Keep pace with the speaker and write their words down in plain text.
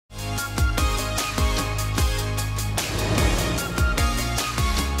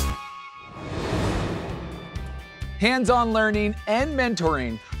Hands-on learning and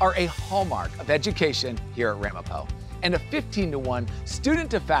mentoring are a hallmark of education here at Ramapo. And a 15-to-1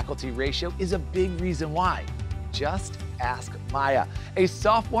 student-to-faculty ratio is a big reason why. Just ask Maya, a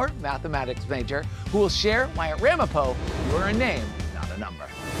sophomore mathematics major who will share why at Ramapo you are a name, not a number.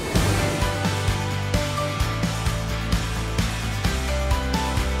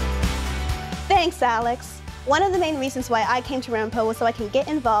 Thanks, Alex. One of the main reasons why I came to Ramapo was so I can get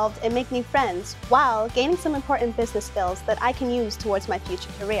involved and make new friends while gaining some important business skills that I can use towards my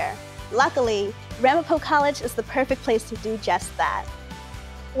future career. Luckily, Ramapo College is the perfect place to do just that.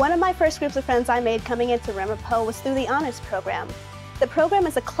 One of my first groups of friends I made coming into Ramapo was through the Honors Program. The program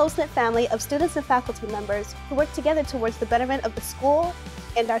is a close-knit family of students and faculty members who work together towards the betterment of the school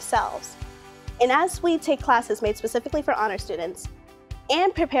and ourselves. And as we take classes made specifically for honor students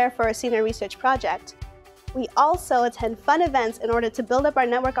and prepare for a senior research project, we also attend fun events in order to build up our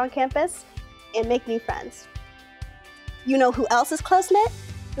network on campus and make new friends. You know who else is close-knit?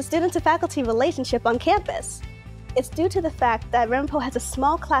 The student-to-faculty relationship on campus. It's due to the fact that Ramapo has a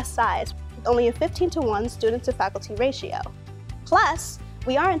small class size with only a 15-to-1 student-to-faculty ratio. Plus,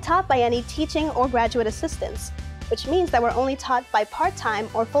 we aren't taught by any teaching or graduate assistants, which means that we're only taught by part-time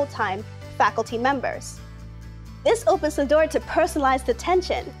or full-time faculty members. This opens the door to personalized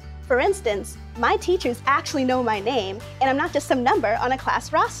attention. For instance, my teachers actually know my name, and I'm not just some number on a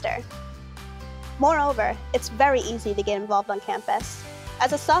class roster. Moreover, it's very easy to get involved on campus.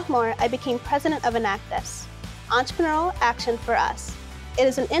 As a sophomore, I became president of Enactus, Entrepreneurial Action for Us. It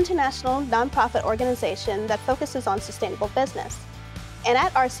is an international nonprofit organization that focuses on sustainable business. And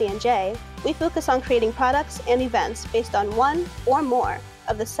at RCNJ, we focus on creating products and events based on one or more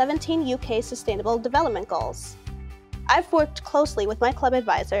of the 17 UK Sustainable Development Goals. I've worked closely with my club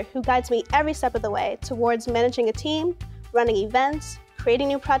advisor who guides me every step of the way towards managing a team, running events, creating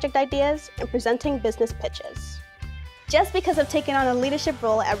new project ideas, and presenting business pitches. Just because I've taken on a leadership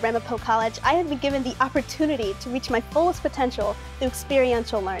role at Ramapo College, I have been given the opportunity to reach my fullest potential through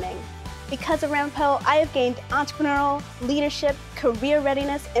experiential learning. Because of Ramapo, I have gained entrepreneurial, leadership, career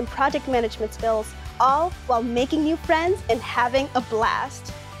readiness, and project management skills, all while making new friends and having a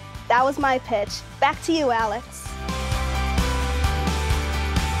blast. That was my pitch. Back to you, Alex.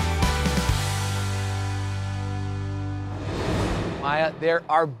 Maya, there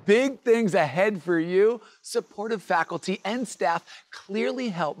are big things ahead for you. Supportive faculty and staff clearly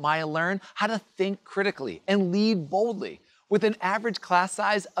help Maya learn how to think critically and lead boldly. With an average class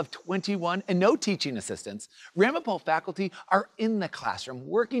size of 21 and no teaching assistants, Ramapo faculty are in the classroom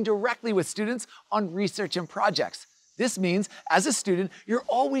working directly with students on research and projects. This means, as a student, you're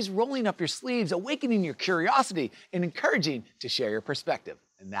always rolling up your sleeves, awakening your curiosity, and encouraging to share your perspective.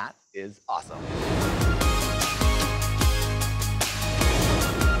 And that is awesome.